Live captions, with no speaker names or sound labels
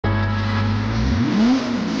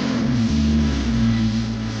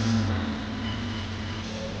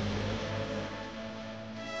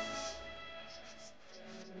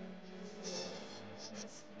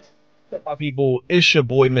up, my people? It's your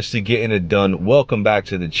boy, Mr. Getting It Done. Welcome back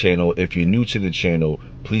to the channel. If you're new to the channel,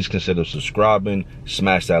 please consider subscribing,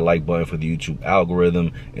 smash that like button for the YouTube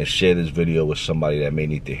algorithm, and share this video with somebody that may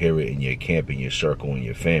need to hear it in your camp, in your circle, in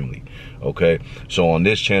your family. Okay, so on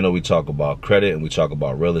this channel, we talk about credit and we talk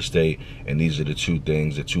about real estate, and these are the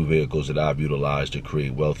two vehicles that I've utilized to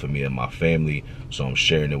create wealth for me and my family. So I'm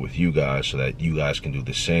sharing it with you guys so that you guys can do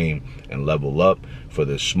the same and level up. For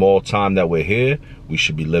the small time that we're here, we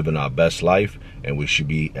should be living our best life, and we should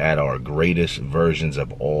be at our greatest versions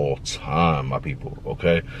of all time, my people.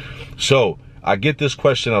 Okay, so I get this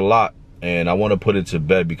question a lot, and I want to put it to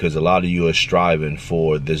bed because a lot of you are striving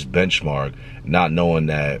for this benchmark, not knowing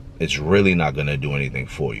that it's really not going to do anything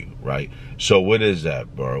for you, right? So what is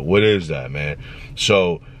that, bro? What is that, man?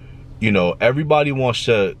 So, you know, everybody wants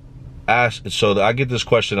to ask. So I get this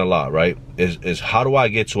question a lot, right? Is how do I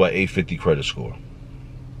get to an 850 credit score?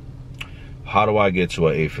 How do I get to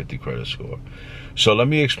an 850 credit score? So let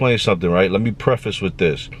me explain something, right? Let me preface with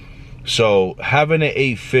this. So having an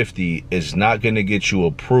 850 is not going to get you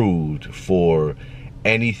approved for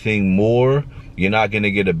anything more. You're not going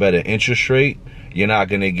to get a better interest rate. You're not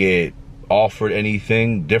going to get offered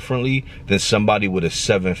anything differently than somebody with a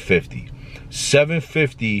 750.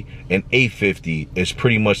 750 and 850 is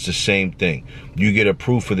pretty much the same thing. You get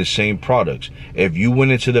approved for the same products. If you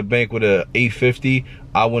went into the bank with a 850,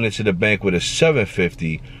 I went into the bank with a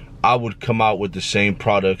 750, I would come out with the same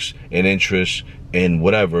products and interest and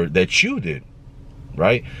whatever that you did,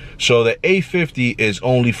 right? So the 850 is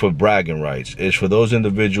only for bragging rights. It's for those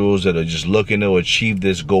individuals that are just looking to achieve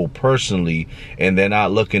this goal personally, and they're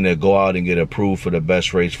not looking to go out and get approved for the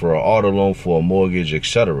best rates for an auto loan, for a mortgage,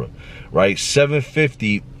 etc. Right?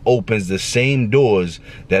 750 opens the same doors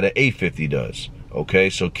that an 850 does. Okay,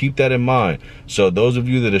 so keep that in mind. So those of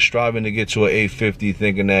you that are striving to get to an 850,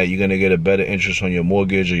 thinking that you're gonna get a better interest on your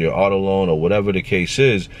mortgage or your auto loan or whatever the case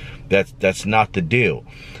is, that's not the deal.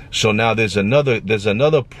 So now there's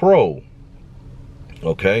another pro.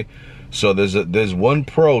 Okay, so there's one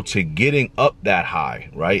pro to getting up that high,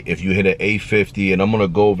 right? If you hit an 850, and I'm gonna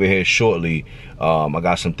go over here shortly. I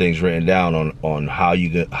got some things written down on how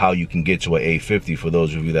you can get to an 850 for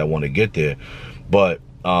those of you that want to get there, but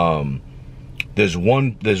there's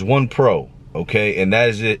one pro, okay, and that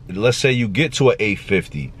is it. Let's say you get to an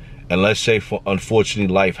 850, and let's say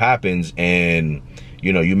unfortunately life happens and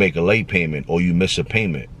you know you make a late payment or you miss a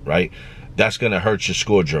payment, right? That's gonna hurt your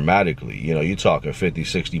score dramatically. You know, you're talking 50,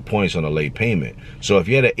 60 points on a late payment. So if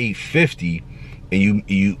you had an 850 and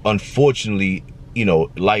you unfortunately, you know,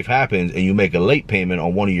 life happens and you make a late payment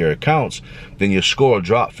on one of your accounts, then your score will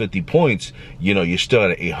drop 50 points. You know, you're still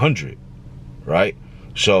at 800, right?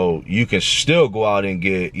 So you can still go out and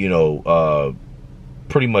get, you know,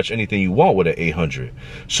 pretty much anything you want with an 800.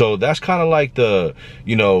 So that's kind of like the,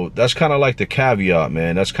 you know, that's kind of like the caveat,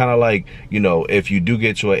 man. That's kind of like, you know, if you do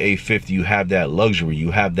get to an 850, you have that luxury,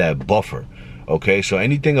 you have that buffer. Okay, so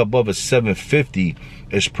anything above a 750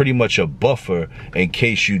 is pretty much a buffer in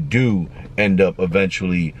case you do end up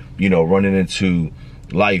eventually, you know, running into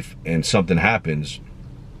life and something happens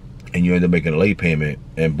and you end up making a late payment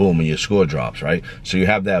and boom, and your score drops, right? So you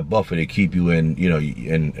have that buffer to keep you in, you know,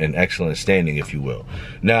 in excellent standing, if you will.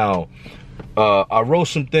 Now, I wrote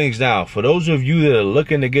some things down. For those of you that are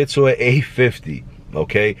looking to get to an 850,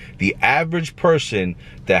 okay, the average person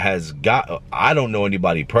that has got, I don't know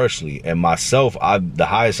anybody personally, and myself, the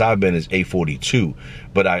highest I've been is 842,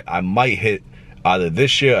 but I might hit either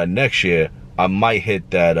this year or next year. I might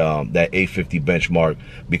hit that that 850 benchmark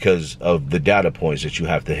because of the data points that you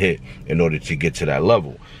have to hit in order to get to that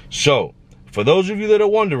level. So for those of you that are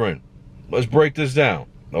wondering, let's break this down.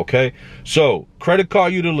 Okay, so credit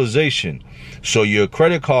card utilization. So your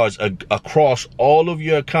credit cards across all of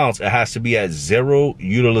your accounts, it has to be at 0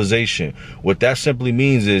 utilization. What that simply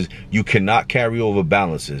means is you cannot carry over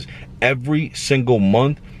balances every single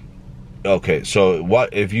month. Okay, so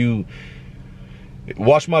what if you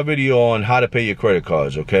watch my video on how to pay your credit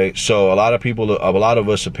cards, okay? So a lot of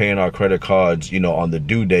us are paying our credit cards, you know, on the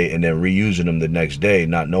due date and then reusing them the next day,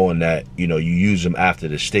 not knowing that, you know, you use them after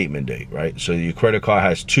the statement date, right? So your credit card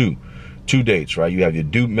has two dates, right? You have your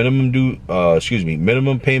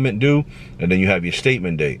minimum payment due, and then you have your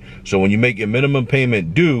statement date. So when you make your minimum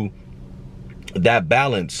payment due, that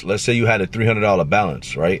balance, let's say you had a $300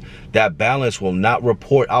 balance, right? That balance will not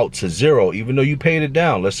report out to 0, even though you paid it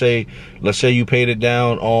down. Let's say you paid it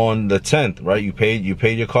down on the 10th, right? You paid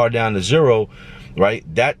your car down to 0, right?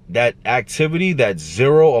 That activity, that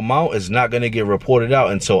 0 amount is not going to get reported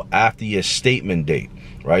out until after your statement date.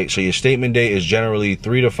 right? So your statement date is generally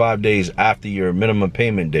 3 to 5 days after your minimum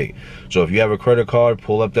payment date. So if you have a credit card,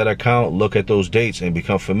 pull up that account, look at those dates, and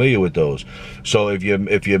become familiar with those. So if your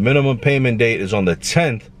minimum payment date is on the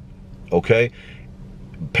 10th, okay,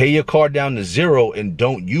 pay your card down to 0 and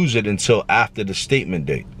don't use it until after the statement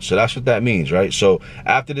date. So that's what that means, right? So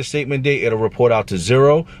after the statement date, it'll report out to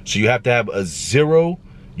 0. So you have to have a 0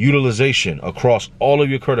 utilization across all of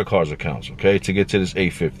your credit cards accounts, okay, to get to this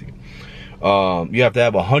 850. You have to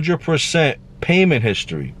have 100% payment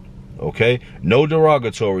history, okay? No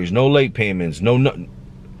derogatories, no late payments, no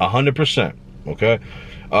 100%, okay?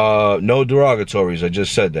 No derogatories, I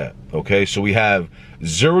just said that, okay? So we have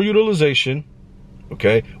 0 utilization,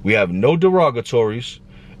 okay? We have no derogatories,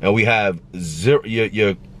 and we have 0,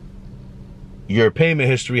 your payment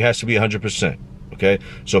history has to be 100%, okay?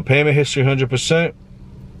 So payment history 100%,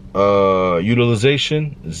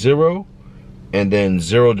 utilization 0, and then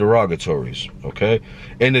 0 derogatories, okay?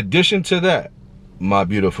 In addition to that, my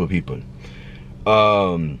beautiful people,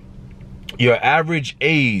 your average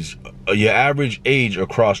age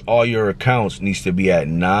across all your accounts needs to be at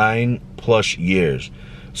 9+ years.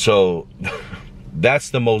 So that's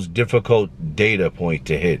the most difficult data point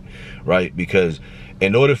to hit, right? Because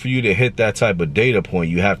in order for you to hit that type of data point,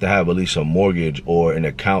 you have to have at least a mortgage or an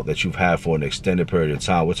account that you've had for an extended period of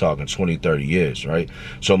time. We're talking 20, 30 years, right?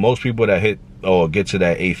 So most people that hit or get to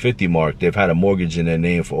that 850 mark, they've had a mortgage in their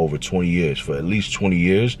name for over 20 years, for at least 20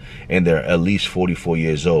 years, and they're at least 44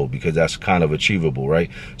 years old, because that's kind of achievable,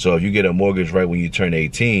 right? So if you get a mortgage right when you turn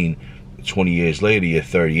 18, 20 years later, you're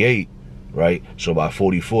 38, right? So by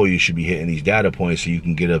 44, you should be hitting these data points so you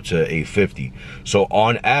can get up to 850. So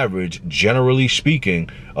on average, generally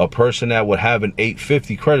speaking, a person that would have an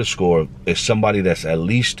 850 credit score is somebody that's at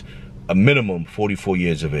least a minimum 44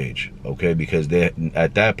 years of age, okay? Because they're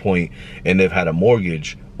at that point and they've had a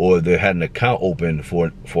mortgage or they had an account open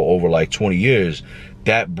for over like 20 years,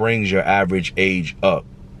 that brings your average age up,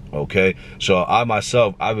 okay? So I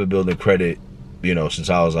myself, I've been building credit, you know, since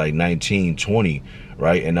I was like 19, 20,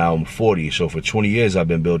 right? And now I'm 40. So for 20 years, I've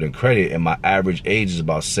been building credit, and my average age is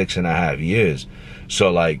about 6.5 years.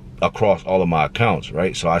 So like across all of my accounts,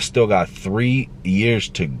 right? So I still got 3 years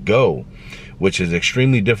to go, which is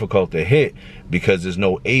extremely difficult to hit because there's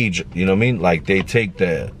no age, you know what I mean? Like they take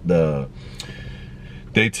the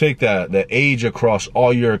age across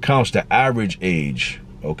all your accounts, the average age,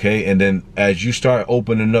 okay? And then as you start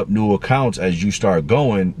opening up new accounts, as you start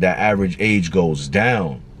going, that average age goes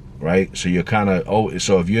down, right? So you're kind of,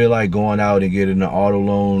 so if you're like going out and getting an auto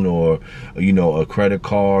loan or, you know, a credit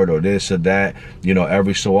card or this or that, you know,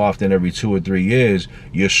 every so often, every 2 or 3 years,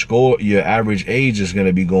 your average age is going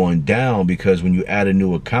to be going down, because when you add a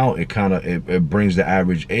new account, it brings the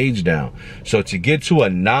average age down. So to get to a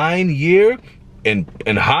 9-year and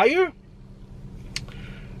higher,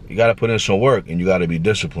 you got to put in some work and you got to be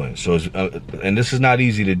disciplined. So, and this is not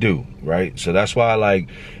easy to do, right? So that's why, like,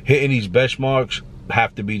 hitting these benchmarks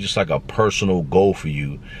have to be just like a personal goal for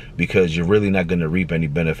you, because you're really not going to reap any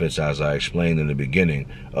benefits, as I explained in the beginning,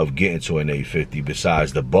 of getting to an 850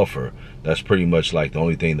 besides the buffer. That's pretty much like the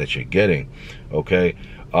only thing that you're getting, okay?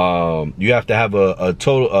 You have to have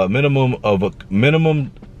a minimum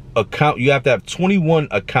account. You have to have 21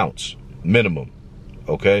 accounts minimum,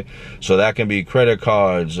 okay? So that can be credit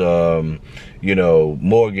cards, you know,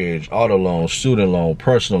 mortgage, auto loan, student loan,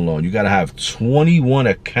 personal loan. You got to have 21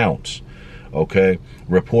 accounts, okay,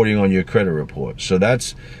 reporting on your credit report. So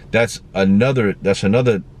that's another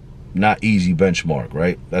not easy benchmark,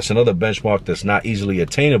 right? That's another benchmark that's not easily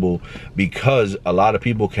attainable, because a lot of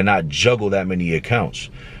people cannot juggle that many accounts,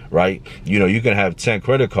 right? You know, you can have 10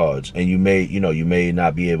 credit cards and you may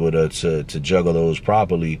not be able to juggle those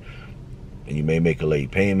properly, and you may make a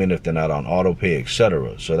late payment if they're not on auto pay,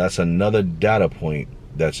 etc. So that's another data point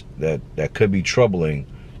that could be troubling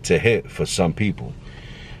to hit for some people.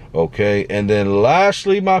 Okay, and then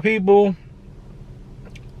lastly, my people,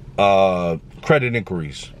 credit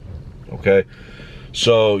inquiries. Okay,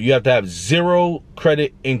 so you have to have 0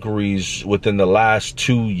 credit inquiries within the last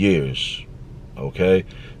 2 years. Okay,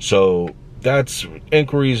 so that's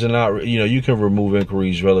inquiries, and not, you know, you can remove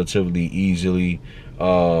inquiries relatively easily.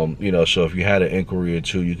 You know, so if you had an inquiry or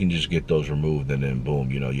 2, you can just get those removed, and then boom,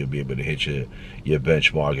 you know, you'll be able to hit your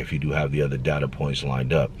benchmark if you do have the other data points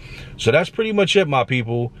lined up. So that's pretty much it, my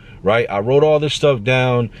people, right? I wrote all this stuff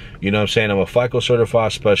down, you know what I'm saying? I'm a FICO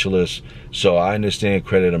certified specialist, so I understand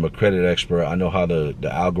credit. I'm a credit expert. I know how the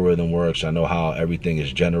algorithm works. I know how everything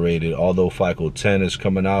is generated. Although FICO 10 is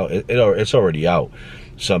coming out, it's already out.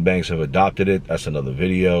 Some banks have adopted it. That's another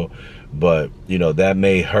video. But, you know, that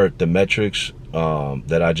may hurt the metrics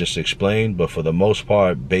that I just explained, but for the most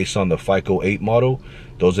part, based on the FICO 8 model,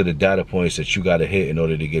 those are the data points that you got to hit in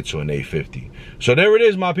order to get to an 850. So there it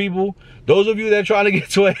is, my people. Those of you that trying to get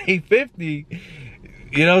to an 850,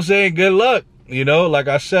 you know what I'm saying, good luck. You know, like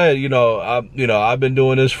I said, I've been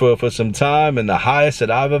doing this for some time, and the highest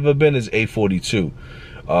that I've ever been is 842.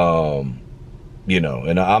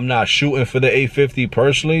 And I'm not shooting for the 850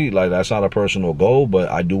 personally. Like, that's not a personal goal, but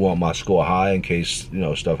I do want my score high in case,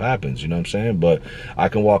 stuff happens, you know what I'm saying? But I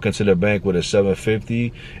can walk into the bank with a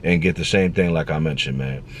 750 and get the same thing like I mentioned,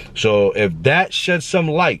 man. So if that sheds some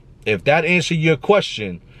light, if that answered your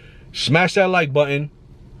question, smash that like button,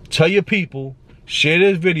 tell your people, share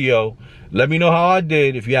this video. Let me know how I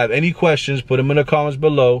did. If you have any questions, put them in the comments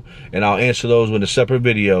below, and I'll answer those with a separate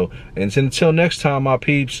video. And until next time, my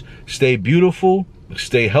peeps, stay beautiful,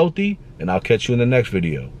 stay healthy, and I'll catch you in the next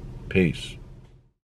video. Peace.